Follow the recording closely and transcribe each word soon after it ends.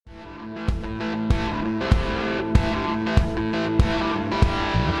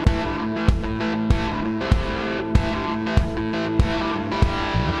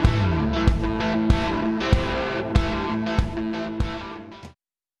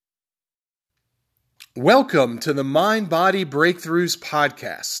Welcome to the Mind Body Breakthroughs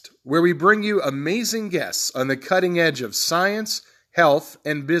podcast, where we bring you amazing guests on the cutting edge of science, health,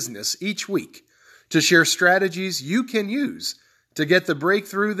 and business each week to share strategies you can use to get the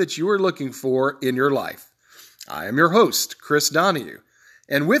breakthrough that you are looking for in your life. I am your host, Chris Donahue,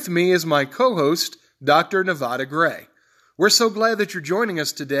 and with me is my co-host, Dr. Nevada Gray. We're so glad that you're joining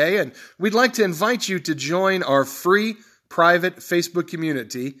us today, and we'd like to invite you to join our free private Facebook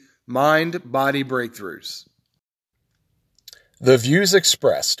community, Mind Body Breakthroughs. The views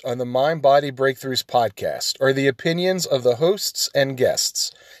expressed on the Mind Body Breakthroughs podcast are the opinions of the hosts and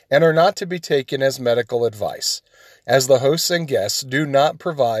guests and are not to be taken as medical advice, as the hosts and guests do not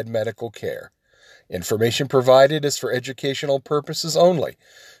provide medical care. Information provided is for educational purposes only.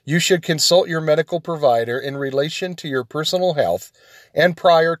 You should consult your medical provider in relation to your personal health and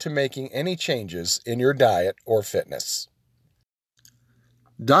prior to making any changes in your diet or fitness.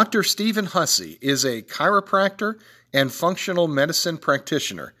 Dr. Stephen Hussey is a chiropractor and functional medicine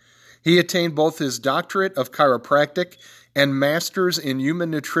practitioner. He attained both his doctorate of chiropractic and master's in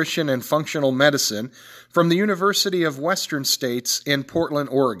human nutrition and functional medicine from the University of Western States in Portland,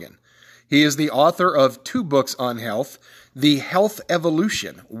 Oregon. He is the author of 2 books on health, The Health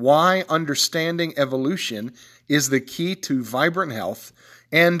Evolution: Why Understanding Evolution is the Key to Vibrant Health,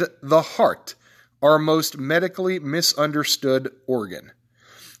 and The Heart, Our Most Medically Misunderstood Organ.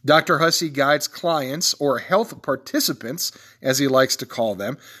 Dr. Hussey guides clients, or health participants, as he likes to call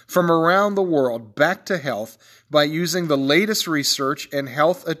them, from around the world back to health by using the latest research and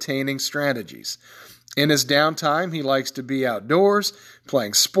health-attaining strategies. In his downtime, he likes to be outdoors,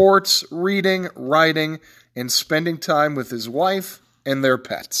 playing sports, reading, writing, and spending time with his wife and their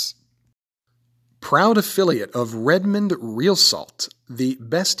pets. Proud affiliate of Redmond Real Salt, the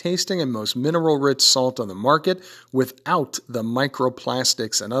best tasting and most mineral-rich salt on the market without the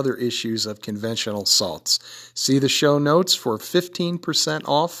microplastics and other issues of conventional salts. See the show notes for 15%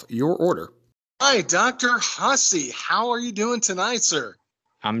 off your order. Hi, Dr. Hussey. How are you doing tonight, sir?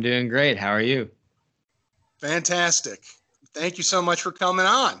 I'm doing great. How are you? Fantastic. Thank you so much for coming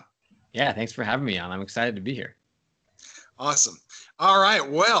on. Yeah, thanks for having me on. I'm excited to be here. Awesome. All right.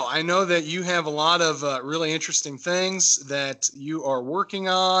 Well, I know that you have a lot of really interesting things that you are working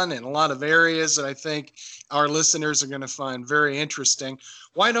on and a lot of areas that I think our listeners are going to find very interesting.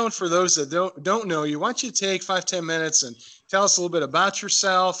 Why don't, for those that don't know you, why don't you take 5-10 minutes and tell us a little bit about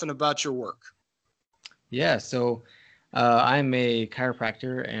yourself and about your work? Yeah, so I'm a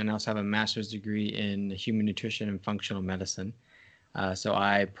chiropractor and I also have a master's degree in human nutrition and functional medicine. So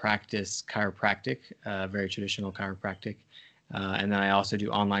I practice chiropractic, very traditional chiropractic. And then I also do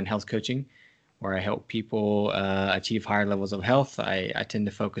online health coaching where I help people achieve higher levels of health. I tend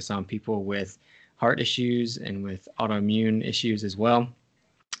to focus on people with heart issues and with autoimmune issues as well.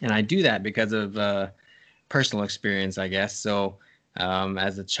 And I do that because of personal experience, I guess. So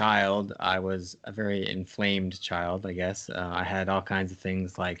as a child, I was a very inflamed child, I guess. I had all kinds of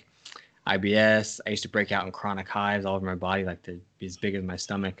things like IBS. I used to break out in chronic hives all over my body, like to be as big as my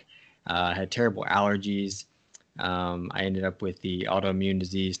stomach. I had terrible allergies. I ended up with the autoimmune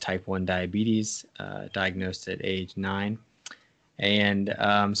disease type 1 diabetes, diagnosed at age 9. And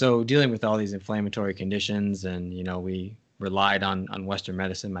so dealing with all these inflammatory conditions, and, we relied on Western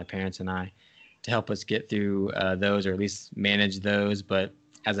medicine, my parents and I, to help us get through those, or at least manage those. But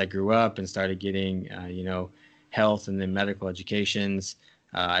as I grew up and started getting, health and then medical educations,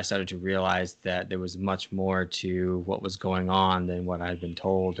 I started to realize that there was much more to what was going on than what I had been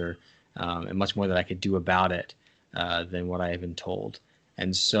told, or and much more that I could do about it than what I had been told.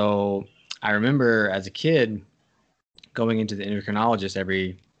 And so I remember as a kid going into the endocrinologist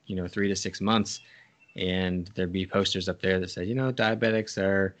every 3 to 6 months, and there'd be posters up there that said, diabetics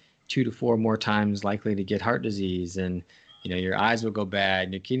are 2 to 4 more times likely to get heart disease, and your eyes will go bad,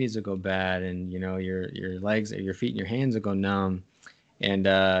 and your kidneys will go bad, and your legs, or your feet and your hands will go numb. And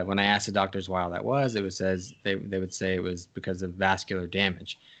when I asked the doctors why all that was, it was says they would say it was because of vascular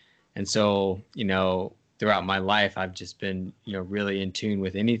damage. And so, throughout my life, I've just been, really in tune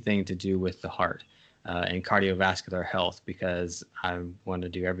with anything to do with the heart and cardiovascular health, because I want to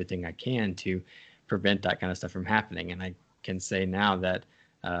do everything I can to prevent that kind of stuff from happening. And I can say now that,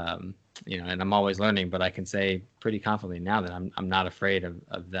 and I'm always learning, but I can say pretty confidently now that I'm not afraid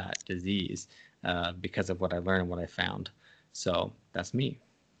of that disease because of what I learned and what I found. So that's me.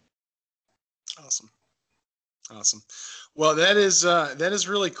 Awesome. Well, that is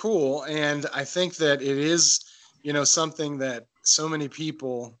really cool, and I think that it is, something that so many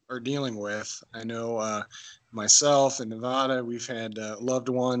people are dealing with. I know myself in Nevada, we've had loved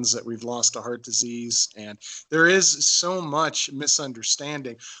ones that we've lost to heart disease, and there is so much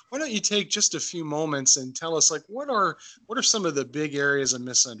misunderstanding. Why don't you take just a few moments and tell us, like, what are some of the big areas of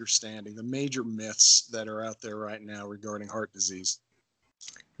misunderstanding, the major myths that are out there right now regarding heart disease?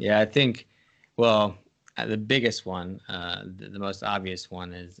 Yeah, I think, well, the biggest one, the most obvious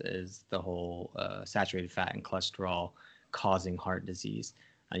one is the whole saturated fat and cholesterol causing heart disease.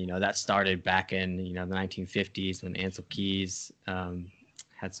 That started back in, the 1950s when Ancel Keys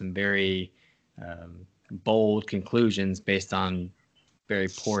had some very bold conclusions based on very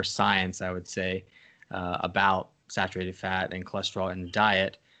poor science, I would say, about saturated fat and cholesterol in the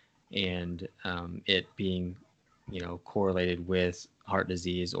diet, and it being, correlated with heart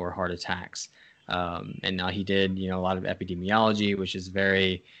disease or heart attacks. And now he did, a lot of epidemiology, which is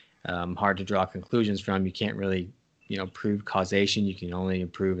very hard to draw conclusions from. You can't really, prove causation. You can only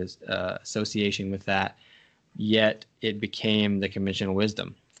prove association with that. Yet it became the conventional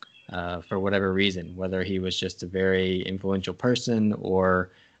wisdom for whatever reason, whether he was just a very influential person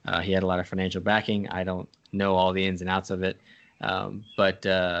or he had a lot of financial backing. I don't know all the ins and outs of it. But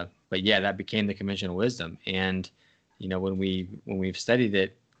yeah, that became the conventional wisdom. And, when we've studied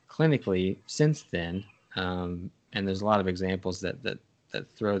it clinically since then, and there's a lot of examples that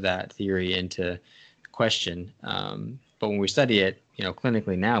throw that theory into question. But when we study it,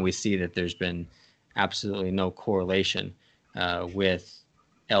 clinically now, we see that there's been absolutely no correlation with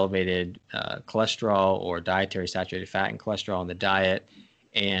elevated cholesterol or dietary saturated fat and cholesterol in the diet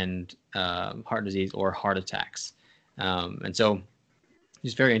and heart disease or heart attacks. And so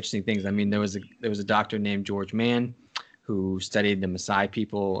just very interesting things. I mean, there was a doctor named George Mann who studied the Maasai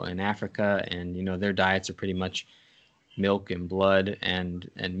people in Africa, and their diets are pretty much milk and blood and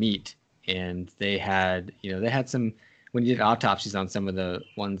meat. And they had some, when he did autopsies on some of the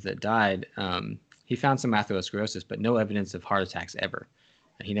ones that died, he found some atherosclerosis, but no evidence of heart attacks ever.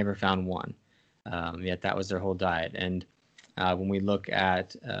 He never found one. Yet that was their whole diet. And when we look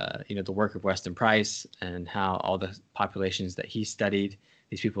at the work of Weston Price and how all the populations that he studied,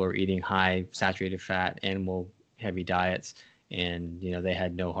 these people are eating high saturated fat, animal heavy diets, and they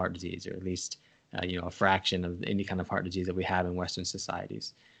had no heart disease, or at least a fraction of any kind of heart disease that we have in Western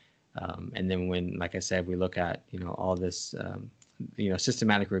societies. And then when, like I said, we look at all this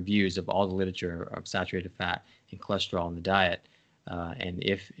systematic reviews of all the literature of saturated fat and cholesterol in the diet, and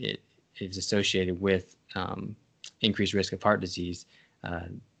if it is associated with increased risk of heart disease,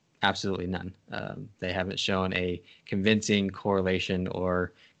 absolutely none. They haven't shown a convincing correlation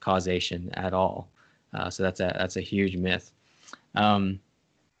or causation at all. So that's a huge myth. But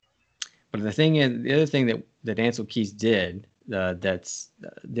the other thing that Ancel Keys did, that's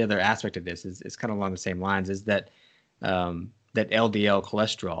the other aspect of this is kind of along the same lines, is that that LDL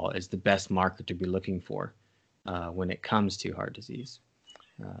cholesterol is the best marker to be looking for when it comes to heart disease.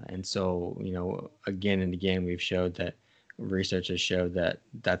 And so, again and again, we've showed that researchers showed that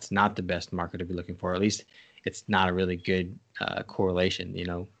that's not the best marker to be looking for. At least it's not a really good correlation,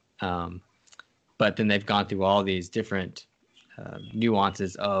 but then they've gone through all these different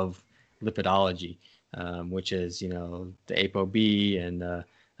nuances of lipidology, which is, the ApoB and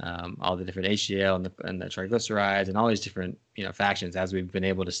all the different HDL and the triglycerides and all these different, factions. As we've been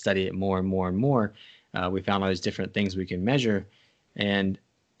able to study it more and more and more, we found all these different things we can measure. And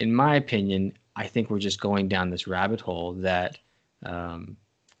in my opinion, I think we're just going down this rabbit hole that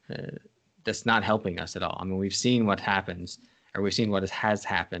that's not helping us at all. I mean, we've seen what happens, or we've seen what has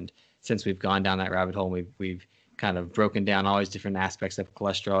happened since we've gone down that rabbit hole. We've kind of broken down all these different aspects of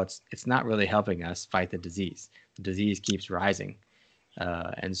cholesterol. It's not really helping us fight the disease. The disease keeps rising.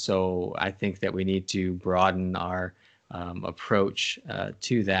 And so I think that we need to broaden our approach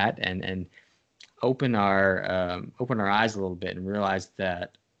to that and open our eyes a little bit and realize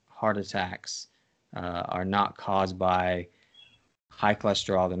that heart attacks are not caused by high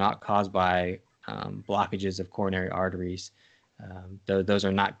cholesterol. They're not caused by blockages of coronary arteries. Those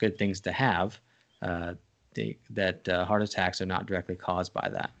are not good things to have. Heart attacks are not directly caused by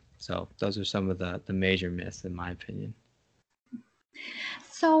that. So those are some of the major myths, in my opinion.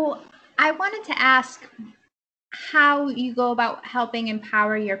 So I wanted to ask how you go about helping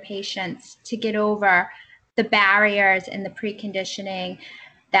empower your patients to get over the barriers and the preconditioning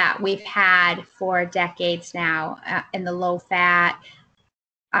that we've had for decades now in the low fat,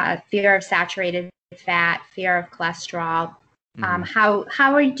 fear of saturated fat, fear of cholesterol. Mm-hmm.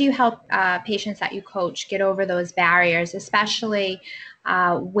 How do you help patients that you coach get over those barriers, especially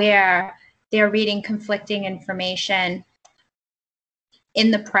where they're reading conflicting information in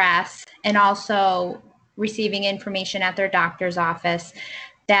the press and also receiving information at their doctor's office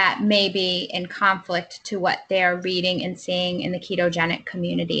that may be in conflict to what they're reading and seeing in the ketogenic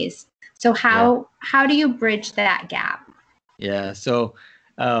communities. So how do you bridge that gap? Yeah. So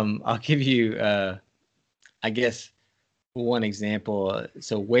I'll give you, I guess, one example.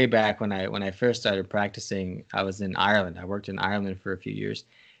 So way back when I first started practicing, I was in Ireland. I worked in Ireland for a few years,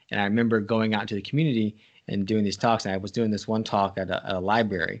 and I remember going out to the community and doing these talks. And I was doing this one talk at a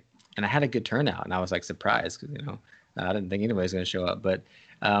library, and I had a good turnout, and I was like surprised because I didn't think anybody was going to show up. But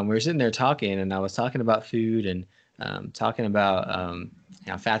we were sitting there talking, and I was talking about food and talking about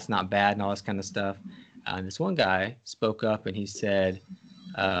fat's not bad and all this kind of stuff. And this one guy spoke up, and he said,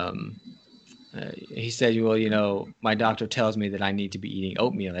 well, my doctor tells me that I need to be eating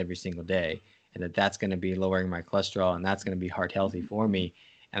oatmeal every single day, and that's going to be lowering my cholesterol, and that's going to be heart healthy for me.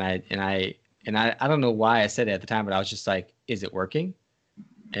 And I don't know why I said it at the time, but I was just like, is it working?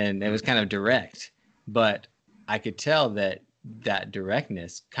 And it was kind of direct, but I could tell that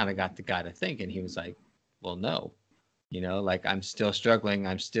directness kind of got the guy to think, and he was like, well, no, like I'm still struggling.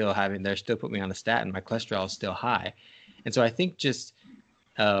 They're still putting me on a statin. My cholesterol is still high. And so I think just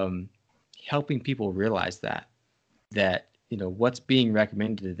helping people realize that what's being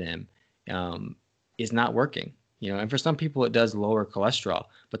recommended to them is not working. And for some people it does lower cholesterol,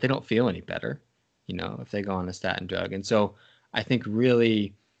 but they don't feel any better, if they go on a statin drug. And so I think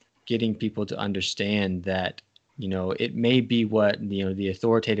really getting people to understand that, it may be what, the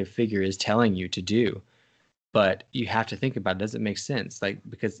authoritative figure is telling you to do, but you have to think about, does it make sense? Like,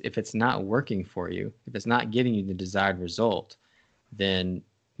 because if it's not working for you, if it's not getting you the desired result, then,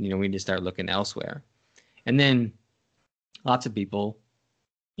 we need to start looking elsewhere. And then lots of people,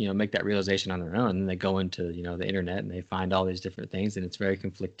 make that realization on their own, and they go into, the internet, and they find all these different things, and it's very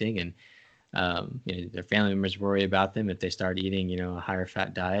conflicting. And, their family members worry about them if they start eating, a higher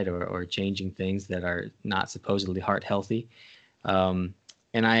fat diet or changing things that are not supposedly heart healthy. And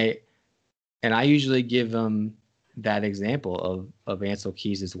I usually give them that example of Ancel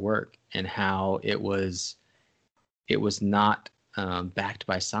Keys' work and how it was not backed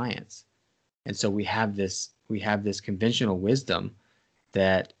by science. And so we have this conventional wisdom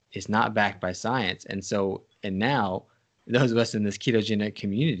that is not backed by science. And now those of us in this ketogenic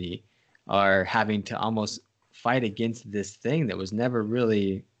community are having to almost fight against this thing that was never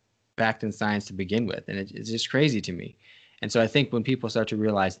really backed in science to begin with. And it's just crazy to me. And so I think when people start to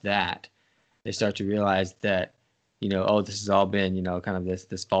realize that, they start to realize that, this has all been, kind of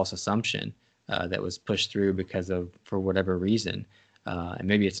this false assumption that was pushed through for whatever reason. And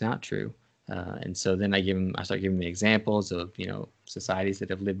maybe it's not true. And so then I start giving them examples of, societies that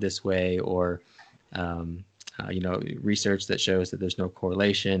have lived this way, or, research that shows that there's no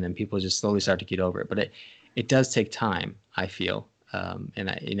correlation, and people just slowly start to get over it. But it does take time, I feel. And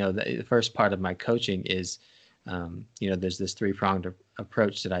the first part of my coaching is, there's this 3-pronged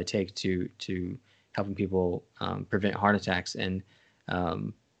approach that I take to helping people prevent heart attacks. And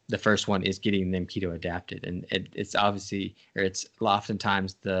the first one is getting them keto adapted. And it's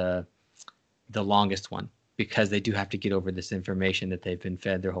oftentimes the longest one, because they do have to get over this information that they've been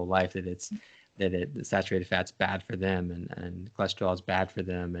fed their whole life, that the saturated fat's bad for them, and cholesterol is bad for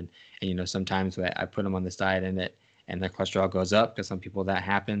them. And sometimes I put them on this diet and their cholesterol goes up, because some people that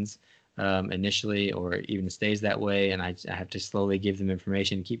happens initially, or even stays that way. And I have to slowly give them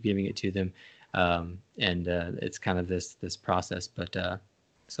information, keep giving it to them. And it's kind of this process, but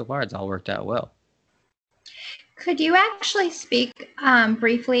so far it's all worked out well. Could you actually speak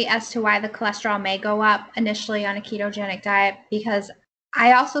briefly as to why the cholesterol may go up initially on a ketogenic diet? Because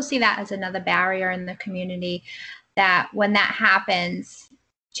I also see that as another barrier in the community, that when that happens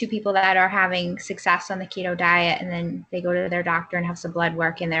to people that are having success on the keto diet, and then they go to their doctor and have some blood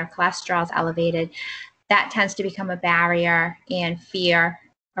work and their cholesterol is elevated, that tends to become a barrier, and fear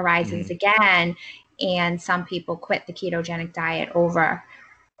arises again. And some people quit the ketogenic diet over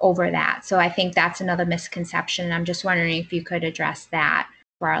that. So I think that's another misconception. And I'm just wondering if you could address that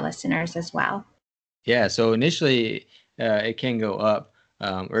for our listeners as well. Yeah. So initially it can go up,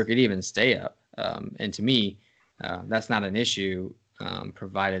 or it could even stay up. And to me, that's not an issue,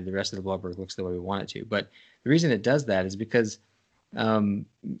 provided the rest of the blood work looks the way we want it to. But the reason it does that is because,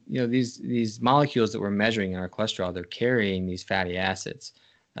 these molecules that we're measuring in our cholesterol, they're carrying these fatty acids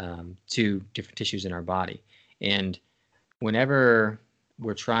to different tissues in our body. And whenever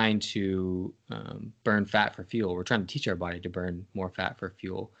we're trying to burn fat for fuel, we're trying to teach our body to burn more fat for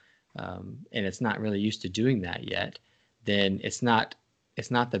fuel, and it's not really used to doing that yet, then it's not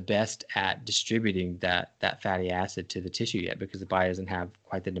the best at distributing that fatty acid to the tissue yet, because the body doesn't have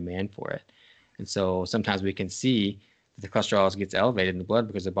quite the demand for it. And so sometimes we can see that the cholesterol gets elevated in the blood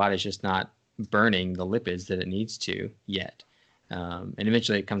because the body's just not burning the lipids that it needs to yet. and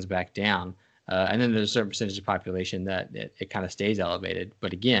eventually it comes back down. And then there's a certain percentage of the population that it kind of stays elevated.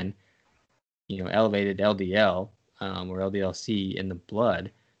 But again, elevated LDL or LDL-C in the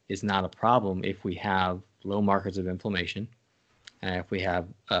blood is not a problem if we have low markers of inflammation, if we have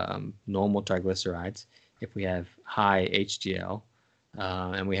normal triglycerides, if we have high HDL,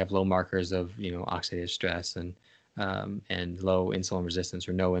 and we have low markers of oxidative stress and low insulin resistance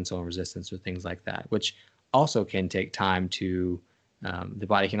or no insulin resistance or things like that, which also can take time to the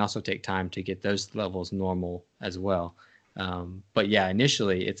body can also take time to get those levels normal as well. But yeah,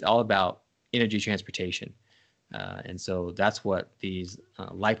 initially it's all about energy transportation. And so that's what these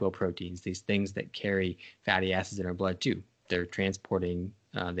lipoproteins, these things that carry fatty acids in our blood do. They're transporting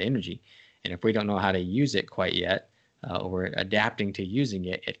the energy. And if we don't know how to use it quite yet, or we're adapting to using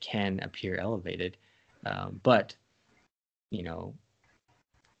it, it can appear elevated. But there's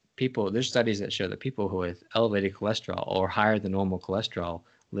studies that show that people who have elevated cholesterol or higher than normal cholesterol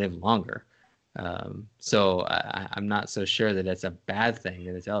live longer. So I'm not so sure that it's a bad thing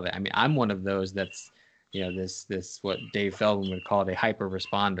that it's elevated. I mean, I'm one of those that's, this what Dave Feldman would call it a hyper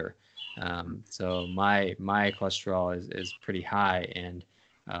responder. So my cholesterol is pretty high, and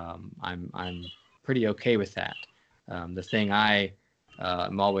I'm pretty okay with that. The thing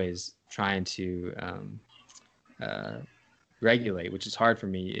I'm always trying to regulate, which is hard for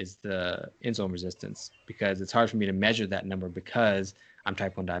me, is the insulin resistance, because it's hard for me to measure that number because I'm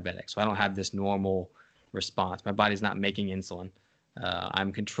type 1 diabetic. So I don't have this normal response. My body's not making insulin.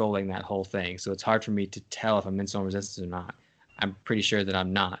 I'm controlling that whole thing. So it's hard for me to tell if I'm insulin resistant or not. I'm pretty sure that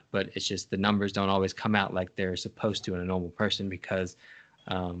I'm not, but it's just the numbers don't always come out like they're supposed to in a normal person because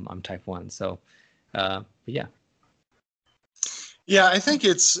I'm type 1. So, but yeah. Yeah, I think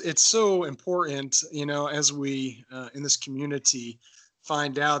it's so important, as we in this community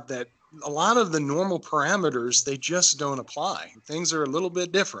find out that a lot of the normal parameters, they just don't apply. Things are a little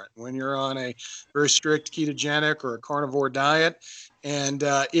bit different when you're on a very strict ketogenic or a carnivore diet. And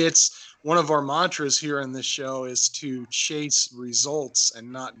it's one of our mantras here on this show is to chase results and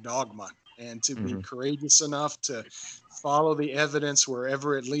not dogma, and to be courageous enough to follow the evidence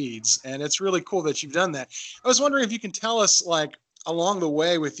wherever it leads. And it's really cool that you've done that. I was wondering if you can tell us, like, along the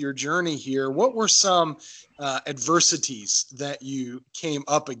way with your journey here, what were some adversities that you came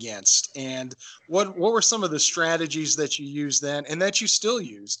up against, and what were some of the strategies that you used then and that you still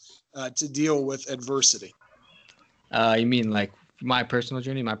use to deal with adversity? You mean like my personal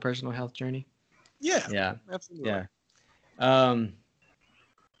journey, my personal health journey? Yeah, absolutely. Yeah.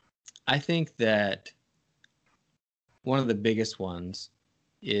 I think that one of the biggest ones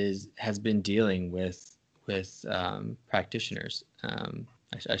has been dealing with practitioners.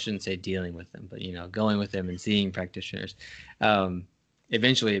 I shouldn't say dealing with them, but going with them and seeing practitioners.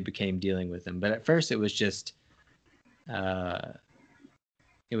 Eventually it became dealing with them, but at first it was just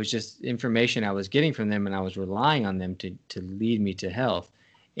information I was getting from them, and I was relying on them to lead me to health.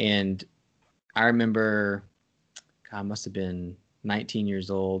 And I remember, I must have been 19 years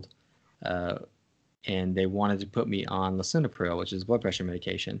old, and they wanted to put me on lisinopril, which is blood pressure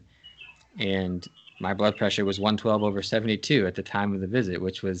medication. And my blood pressure was 112/72 at the time of the visit,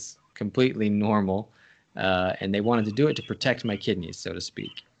 which was completely normal. And they wanted to do it to protect my kidneys, so to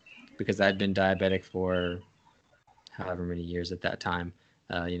speak, because I'd been diabetic for however many years at that time,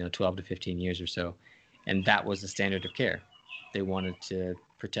 12 to 15 years or so. And that was the standard of care. They wanted to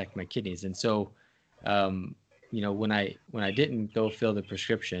protect my kidneys. And so, when I didn't go fill the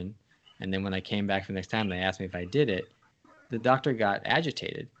prescription, and then when I came back the next time, they asked me if I did it, the doctor got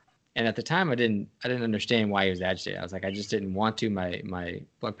agitated. And at the time, I didn't understand why he was agitated. I was like, I just didn't want to. My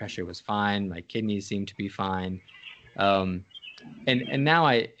blood pressure was fine. My kidneys seemed to be fine. And now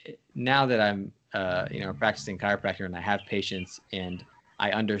that I'm a practicing chiropractor and I have patients and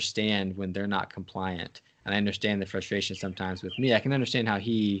I understand when they're not compliant, and I understand the frustration sometimes with me, I can understand how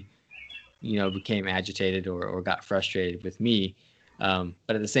he became agitated or got frustrated with me. But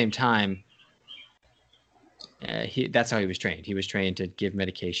at the same time, that's how he was trained. He was trained to give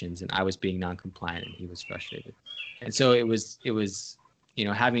medications, and I was being non-compliant, and he was frustrated. And so it was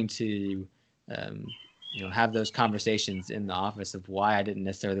having to have those conversations in the office of why I didn't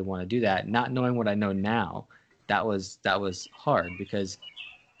necessarily want to do that, not knowing what I know now. That was hard because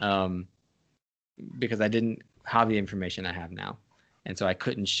I didn't have the information I have now, and so I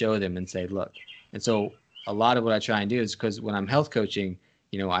couldn't show them and say, look. And so a lot of what I try and do is, because when I'm health coaching,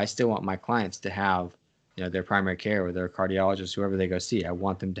 I still want my clients to have their primary care or their cardiologist, whoever they go see. I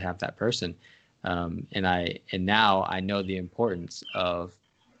want them to have that person. And now I know the importance of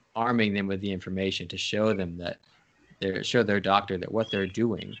arming them with the information to show them show their doctor that what they're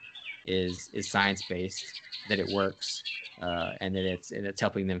doing is science based, that it works, and that it's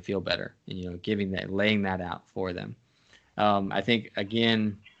helping them feel better, and laying that out for them. I think,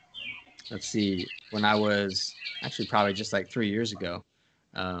 again, let's see, when I was actually probably just like 3 years ago,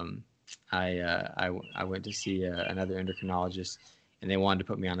 um, I went to see another endocrinologist, and they wanted to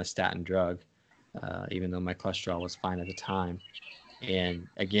put me on a statin drug, even though my cholesterol was fine at the time. And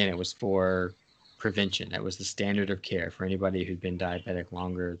again, it was for prevention. That was the standard of care for anybody who'd been diabetic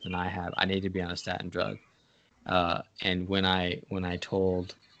longer than I have. I need to be on a statin drug. And when I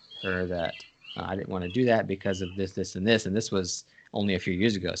told her that I didn't want to do that because of this, this, and this was only a few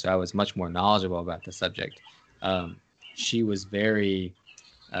years ago, so I was much more knowledgeable about the subject. She was very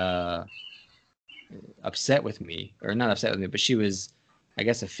upset with me, or not upset with me, but she was, I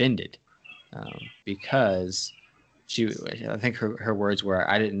guess, offended, because I think her words were,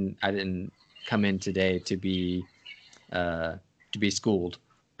 I didn't come in today to be schooled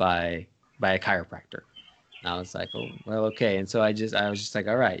by a chiropractor. And I was like, oh, well, okay. And so I was just like,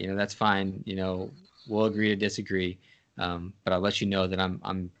 all right, that's fine. We'll agree to disagree. But I'll let you know that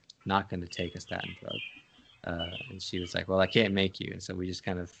I'm not going to take a statin drug. And she was like, well, I can't make you. And so we just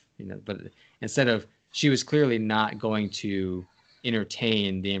kind of, but she was clearly not going to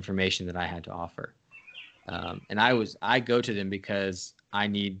entertain the information that I had to offer. And I go to them because I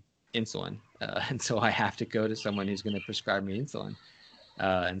need insulin. And so I have to go to someone who's going to prescribe me insulin.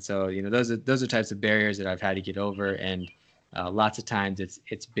 And so, those are types of barriers that I've had to get over. And lots of times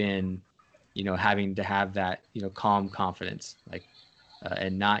it's been, having to have that, calm confidence, like,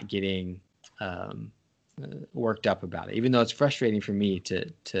 and not getting worked up about it, even though it's frustrating for me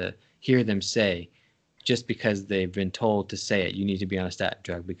to hear them say, just because they've been told to say it, you need to be on a statin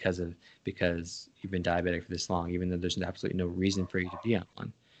drug because you've been diabetic for this long, even though there's absolutely no reason for you to be on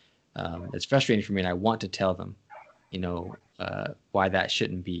one. It's frustrating for me, and I want to tell them, why that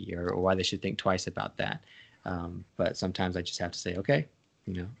shouldn't be, or why they should think twice about that. But sometimes I just have to say, okay,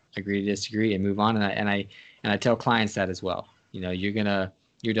 agree to disagree and move on. And I tell clients that as well.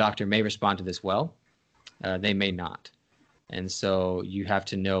 Your doctor may respond to this well, they may not. And so you have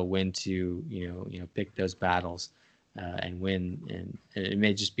to know when to, pick those battles, and when, and it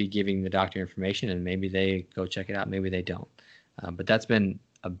may just be giving the doctor information, and maybe they go check it out, maybe they don't. But that's been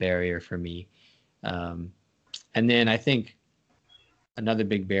a barrier for me. And then I think another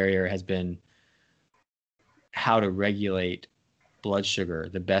big barrier has been how to regulate blood sugar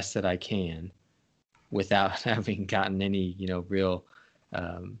the best that I can without having gotten any, real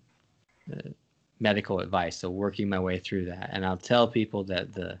medical advice. So working my way through that. And I'll tell people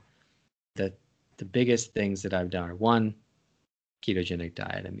that the biggest things that I've done are, one, ketogenic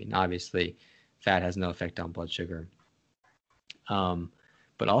diet. I mean, obviously fat has no effect on blood sugar.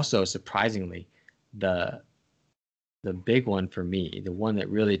 But also, surprisingly, the big one for me, the one that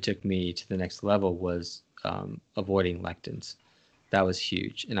really took me to the next level, was avoiding lectins. That was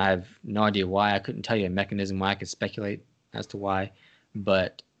huge. And I have no idea why. I couldn't tell you a mechanism why. I could speculate as to why.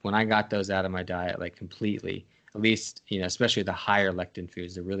 But when I got those out of my diet, like, completely, at least, especially the higher lectin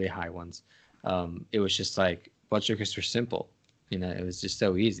foods, the really high ones, it was just like blood sugars were simple. It was just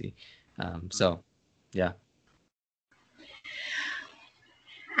so easy. So, yeah.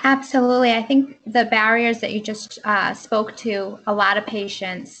 Absolutely. I think the barriers that you just spoke to, a lot of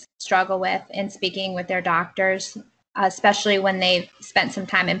patients struggle with in speaking with their doctors, especially when they've spent some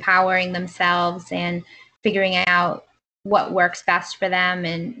time empowering themselves and figuring out what works best for them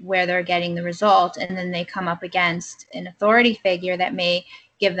and where they're getting the result. And then they come up against an authority figure that may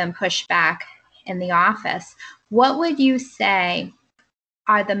give them pushback in the office. What would you say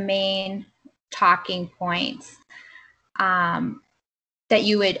are the main talking points that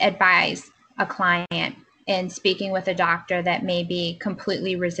you would advise a client in speaking with a doctor that may be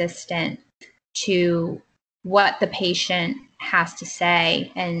completely resistant to what the patient has to say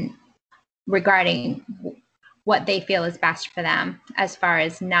and regarding what they feel is best for them as far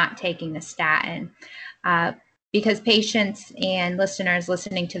as not taking the statin? Because patients and listeners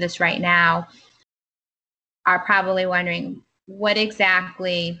listening to this right now are probably wondering, what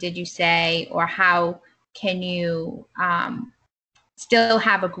exactly did you say, or how can you still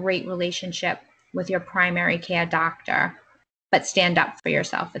have a great relationship with your primary care doctor, but stand up for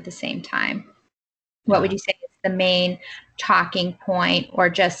yourself at the same time? What would you say is the main talking point, or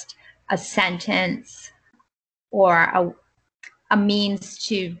just a sentence, or a means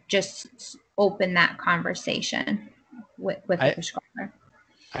to just open that conversation with the prescriber?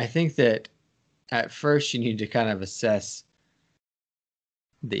 I think that at first you need to kind of assess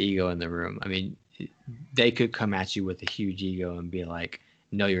the ego in the room. I mean, they could come at you with a huge ego and be like,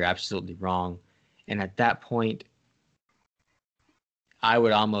 no, you're absolutely wrong. And at that point, I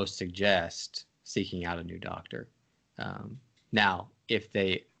would almost suggest seeking out a new doctor. Now, if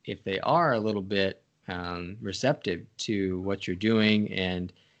they are a little bit receptive to what you're doing,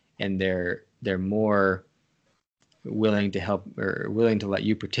 and they're more willing to help, or willing to let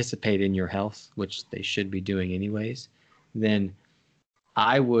you participate in your health, which they should be doing anyways, then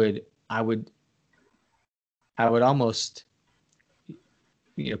I would almost,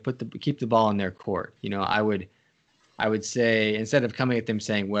 keep the ball in their court. I would say, instead of coming at them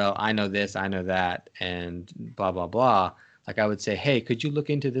saying, well, I know this, I know that, and blah, blah, blah, like I would say, hey, could you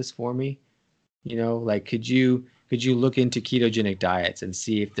look into this for me? Like, could you look into ketogenic diets and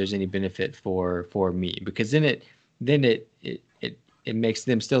see if there's any benefit for me? Because then it makes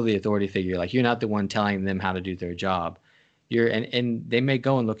them still the authority figure. Like, you're not the one telling them how to do their job. And they may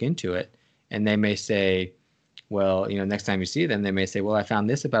go and look into it, and they may say, well, next time you see them, they may say, well, I found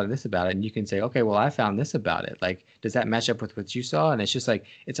this about it. And you can say, okay, well, I found this about it. Like, does that match up with what you saw? And it's just like,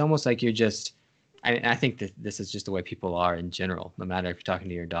 it's almost like you're just, I think that this is just the way people are in general, no matter if you're talking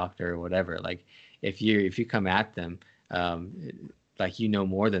to your doctor or whatever. Like, if you come at them, like,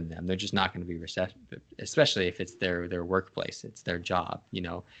 more than them, they're just not going to be receptive, especially if it's their workplace, it's their job,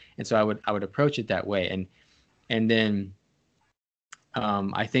 And so I would approach it that way. And then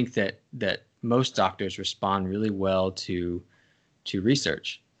I think that most doctors respond really well to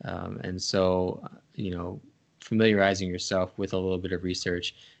research. And so, familiarizing yourself with a little bit of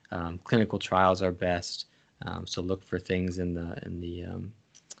research. Clinical trials are best. So look for things in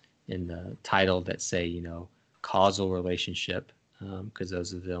the title that say, causal relationship, because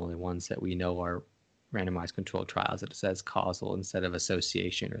those are the only ones that we know are randomized controlled trials, that it says causal instead of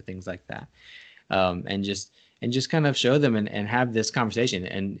association or things like that. And just kind of show them and have this conversation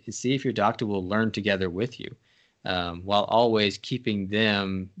and see if your doctor will learn together with you, while always keeping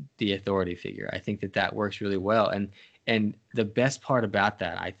them the authority figure. I think that works really well. And the best part about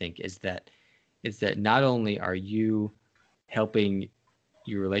that, I think, is that not only are you helping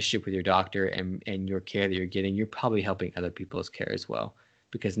your relationship with your doctor and your care that you're getting, you're probably helping other people's care as well,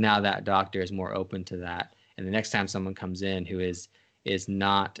 because now that doctor is more open to that. And the next time someone comes in who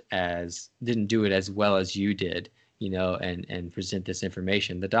didn't do it as well as you did, and present this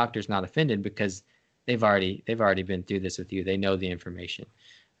information, the doctor's not offended because they've already been through this with you. They know the information.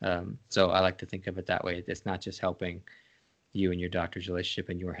 So I like to think of it that way. It's not just helping you and your doctor's relationship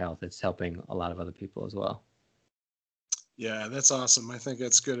and your health. It's helping a lot of other people as well. Yeah, that's awesome. I think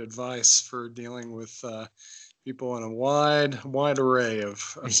that's good advice for dealing with people in a wide array of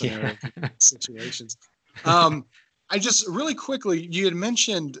scenarios, situations. I just really quickly, you had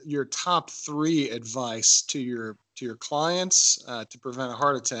mentioned your top 3 advice to your clients to prevent a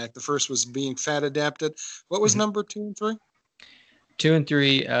heart attack. The first was being fat adapted. What was number 2 and 3? 2 and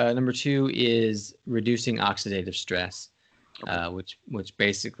 3. Number 2 is reducing oxidative stress, which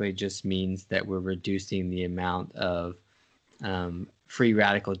basically just means that we're reducing the amount of free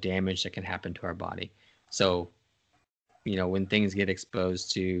radical damage that can happen to our body. So, when things get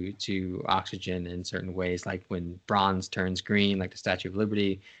exposed to oxygen in certain ways, like when bronze turns green, like the Statue of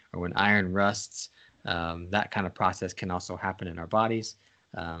Liberty, or when iron rusts, that kind of process can also happen in our bodies.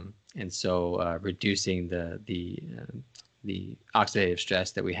 And so reducing the oxidative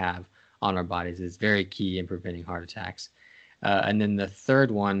stress that we have on our bodies is very key in preventing heart attacks. And then the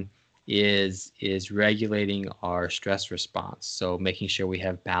third one is regulating our stress response. So making sure we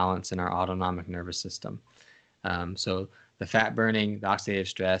have balance in our autonomic nervous system. So the fat burning, the oxidative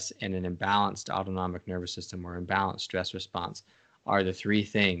stress, and an imbalanced autonomic nervous system or imbalanced stress response are the 3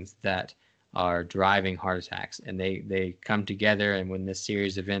 things that are driving heart attacks. And they come together, and when this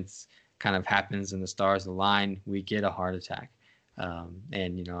series of events kind of happens and the stars align, we get a heart attack.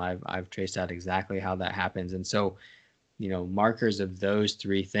 And I've traced out exactly how that happens. And so markers of those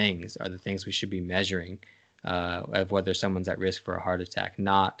 3 things are the things we should be measuring of whether someone's at risk for a heart attack,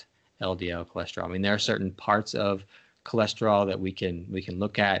 not LDL cholesterol. I mean, there are certain parts of cholesterol that we can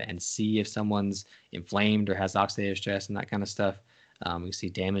look at and see if someone's inflamed or has oxidative stress and that kind of stuff. We can see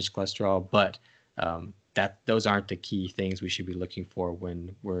damaged cholesterol, but those aren't the key things we should be looking for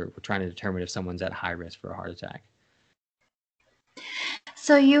when we're trying to determine if someone's at high risk for a heart attack.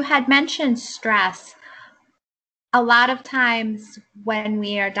 So you had mentioned stress. A lot of times when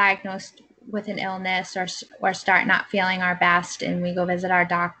we are diagnosed with an illness or start not feeling our best and we go visit our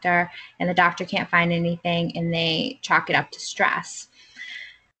doctor and the doctor can't find anything and they chalk it up to stress.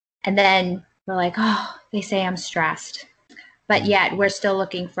 And then we're like, oh, they say I'm stressed. But yet we're still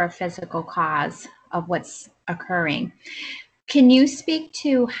looking for a physical cause of what's occurring. Can you speak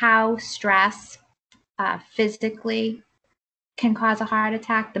to how stress physically can cause a heart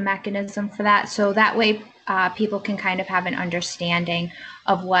attack, the mechanism for that? So that way people can kind of have an understanding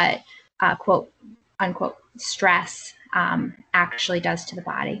of what quote unquote stress actually does to the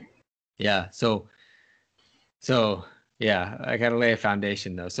body. Yeah. So yeah, I got to lay a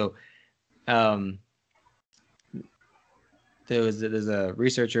foundation though. So there's a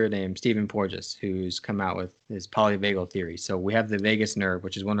researcher named Stephen Porges who's come out with his polyvagal theory. So we have the vagus nerve,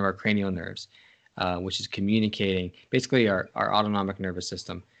 which is one of our cranial nerves, which is communicating. Basically, our autonomic nervous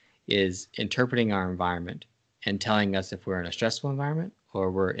system is interpreting our environment and telling us if we're in a stressful environment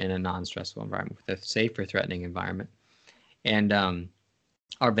or we're in a non-stressful environment, with a safe or threatening environment. And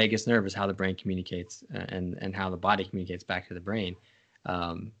our vagus nerve is how the brain communicates and how the body communicates back to the brain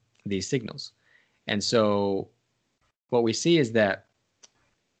these signals. And so what we see is that,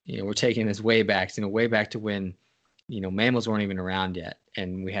 we're taking this way back, way back to when, mammals weren't even around yet.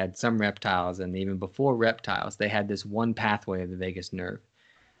 And we had some reptiles, and even before reptiles, they had this one pathway of the vagus nerve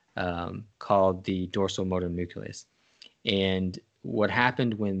called the dorsal motor nucleus. And what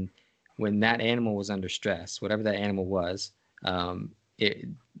happened when that animal was under stress, whatever that animal was,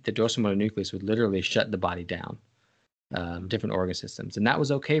 the dorsal motor nucleus would literally shut the body down, different organ systems. And that was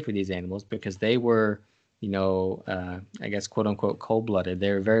okay for these animals because they were, I guess, quote unquote, cold-blooded.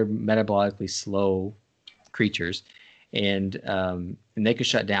 They were very metabolically slow creatures, and they could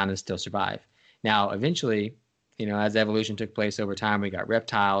shut down and still survive. Now, eventually, as evolution took place over time, we got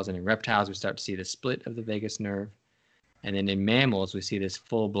reptiles, and in reptiles, we start to see the split of the vagus nerve. And then in mammals, we see this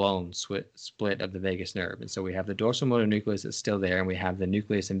full-blown split of the vagus nerve. And so we have the dorsal motor nucleus that's still there, and we have the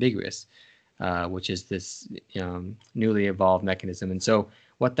nucleus ambiguus, which is this newly evolved mechanism. And so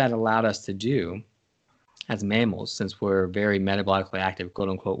what that allowed us to do as mammals, since we're very metabolically active, quote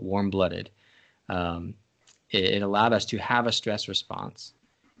unquote, warm-blooded, it allowed us to have a stress response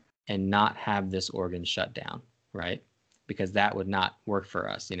and not have this organ shut down, right? Because that would not work for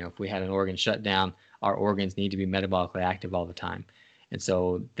us. If we had an organ shut down, our organs need to be metabolically active all the time. And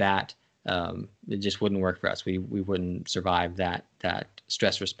so that it just wouldn't work for us. We wouldn't survive that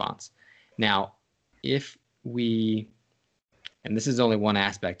stress response. Now, if we, and this is only one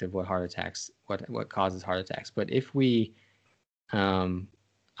aspect of what causes heart attacks, but if we,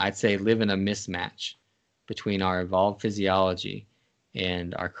 I'd say, live in a mismatch between our evolved physiology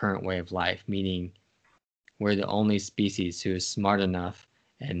and our current way of life, meaning we're the only species who is smart enough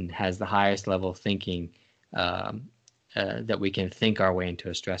and has the highest level of thinking that we can think our way into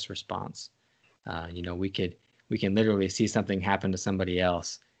a stress response. We can literally see something happen to somebody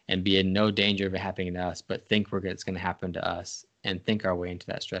else and be in no danger of it happening to us, but think it's going to happen to us and think our way into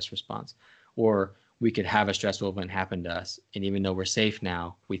that stress response. Or we could have a stressful event happen to us, and even though we're safe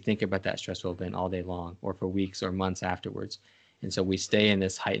now, we think about that stressful event all day long or for weeks or months afterwards. And so we stay in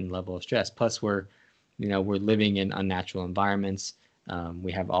this heightened level of stress. Plus, we're living in unnatural environments.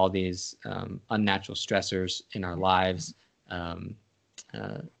 We have all these unnatural stressors in our lives. And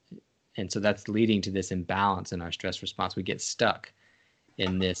so that's leading to this imbalance in our stress response. We get stuck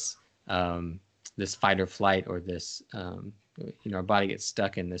in this this fight or flight, or this, our body gets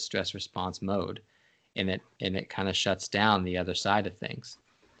stuck in this stress response mode, and it kind of shuts down the other side of things.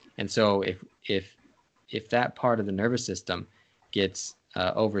 And so if that part of the nervous system gets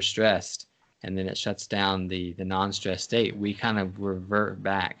overstressed, and then it shuts down the non-stress state, we kind of revert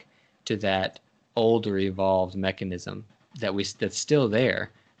back to that older evolved mechanism that's still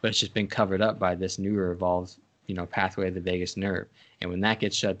there, but it's just been covered up by this newer evolved pathway of the vagus nerve. And when that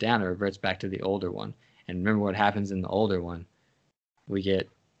gets shut down, it reverts back to the older one. And remember what happens in the older one, we get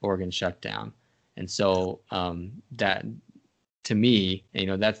organ shut down. And so that, to me,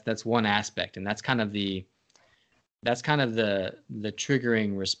 that's one aspect, and that's kind of the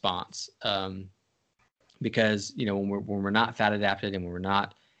triggering response, because when we're not fat adapted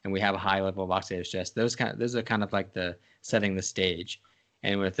and we have a high level of oxidative stress, those are kind of like the setting the stage.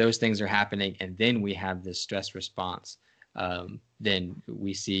 And if those things are happening and then we have this stress response, then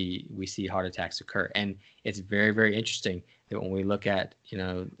we see heart attacks occur. And it's very, very interesting that when we look at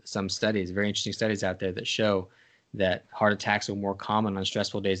some studies, very interesting studies out there that show that heart attacks are more common on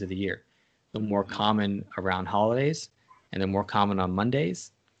stressful days of the year. They're more common around holidays, and they're more common on Mondays,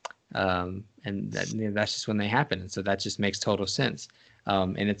 and that's just when they happen. And so that just makes total sense.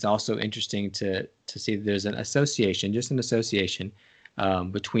 And it's also interesting to see that there's an association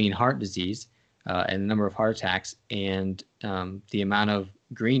between heart disease and the number of heart attacks and the amount of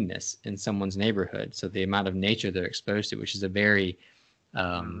greenness in someone's neighborhood. So the amount of nature they're exposed to, which is a very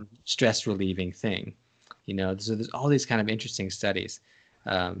stress relieving thing. So there's all these kind of interesting studies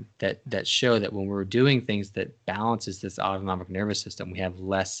that show that when we're doing things that balances this autonomic nervous system, we have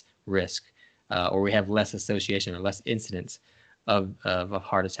less risk, or we have less association or less incidence of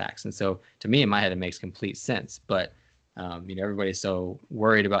heart attacks. And so to me, in my head, it makes complete sense. But everybody's so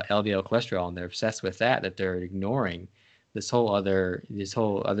worried about LDL cholesterol and they're obsessed with that they're ignoring this whole other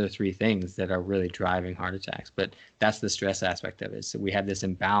three things that are really driving heart attacks. But that's the stress aspect of it. So we have this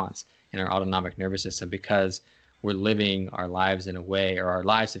imbalance in our autonomic nervous system because we're living our lives in a way, or our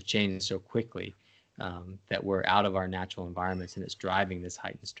lives have changed so quickly that we're out of our natural environments, and it's driving this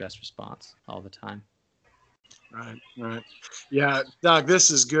heightened stress response all the time. Right. Yeah, Doc, this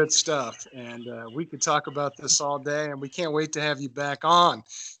is good stuff. And we could talk about this all day, and we can't wait to have you back on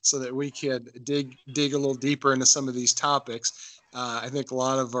so that we could dig a little deeper into some of these topics. I think a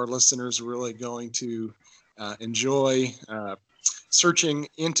lot of our listeners are really going to enjoy searching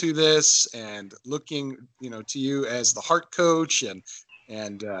into this and looking, to you as the heart coach and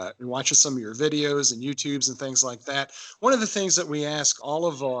watching some of your videos and YouTubes and things like that. One of the things that we ask all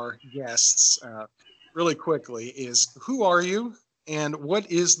of our guests really quickly is, who are you and what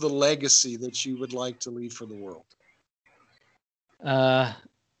is the legacy that you would like to leave for the world?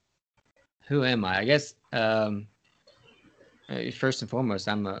 Who am I? I guess first and foremost,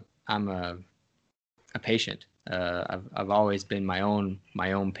 I'm a patient. I've always been my own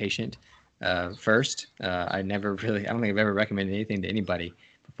patient first. I don't think I've ever recommended anything to anybody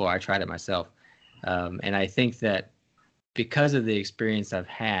before I tried it myself. And I think that because of the experience I've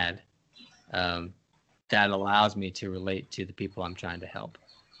had, that allows me to relate to the people I'm trying to help,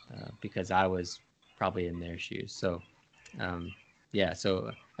 because I was probably in their shoes. So,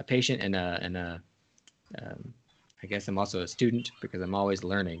 so a patient and I guess I'm also a student because I'm always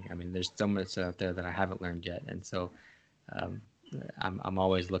learning. I mean, there's so much out there that I haven't learned yet. And so I'm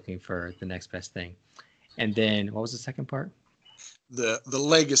always looking for the next best thing. And then what was the second part? The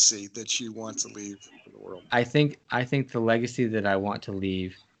legacy that you want to leave for the world. I think the legacy that I want to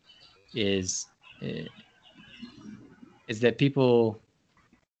leave is that people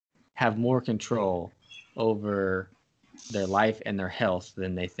have more control over their life and their health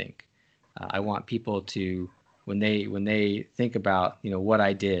than they think. I want people to, when they think about what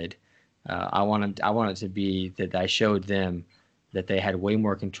I did, I want it to be that I showed them that they had way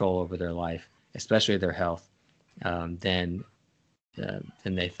more control over their life, especially their health, than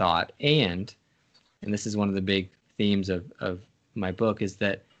they thought. And this is one of the big themes of my book, is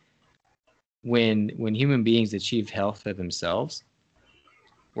that when human beings achieve health for themselves,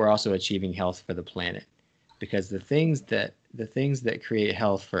 we're also achieving health for the planet, because the things that create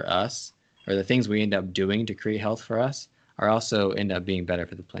health for us, or the things we end up doing to create health for us, are also end up being better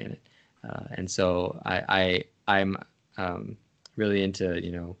for the planet. And so I'm really into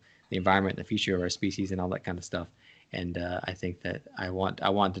the environment and the future of our species and all that kind of stuff. And I think that I want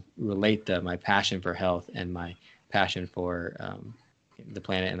to relate my passion for health and my passion for the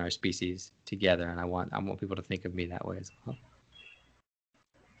planet and our species together. And I want people to think of me that way as well.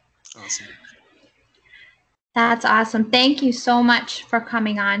 Awesome. That's awesome. Thank you so much for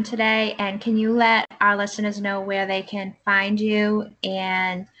coming on today. And can you let our listeners know where they can find you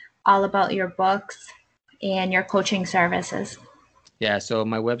and all about your books and your coaching services? Yeah, so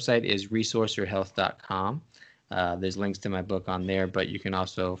my website is resourcerhealth.com. There's links to my book on there, but you can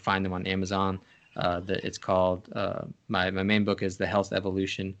also find them on Amazon. It's called, my main book is The Health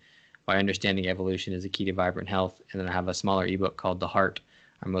Evolution, Why Understanding Evolution is a Key to Vibrant Health. And then I have a smaller ebook called The Heart,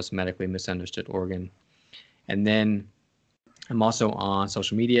 Our Most Medically Misunderstood Organ. And then I'm also on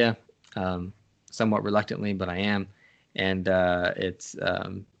social media, somewhat reluctantly, but I am. And it's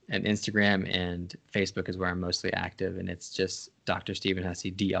and Instagram and Facebook is where I'm mostly active. And it's just Dr. Stephen Hussey,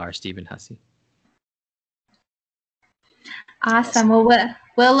 Dr. Stephen Hussey. Awesome. Well,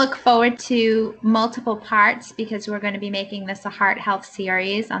 we'll look forward to multiple parts, because we're going to be making this a heart health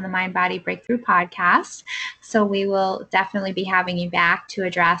series on the Mind Body Breakthrough podcast. So we will definitely be having you back to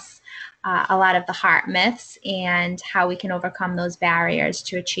address a lot of the heart myths and how we can overcome those barriers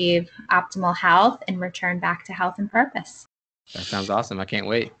to achieve optimal health and return back to health and purpose. That sounds awesome. I can't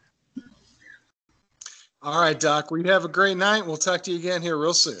wait. All right, Doc. Well, you have a great night. We'll talk to you again here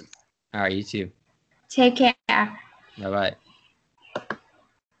real soon. All right, you too. Take care. Bye-bye.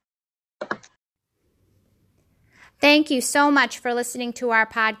 Thank you so much for listening to our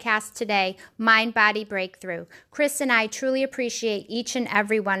podcast today, Mind Body Breakthrough. Chris and I truly appreciate each and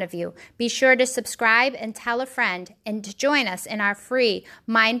every one of you. Be sure to subscribe and tell a friend, and to join us in our free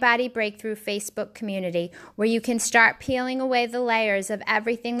Mind Body Breakthrough Facebook community, where you can start peeling away the layers of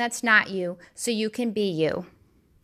everything that's not you so you can be you.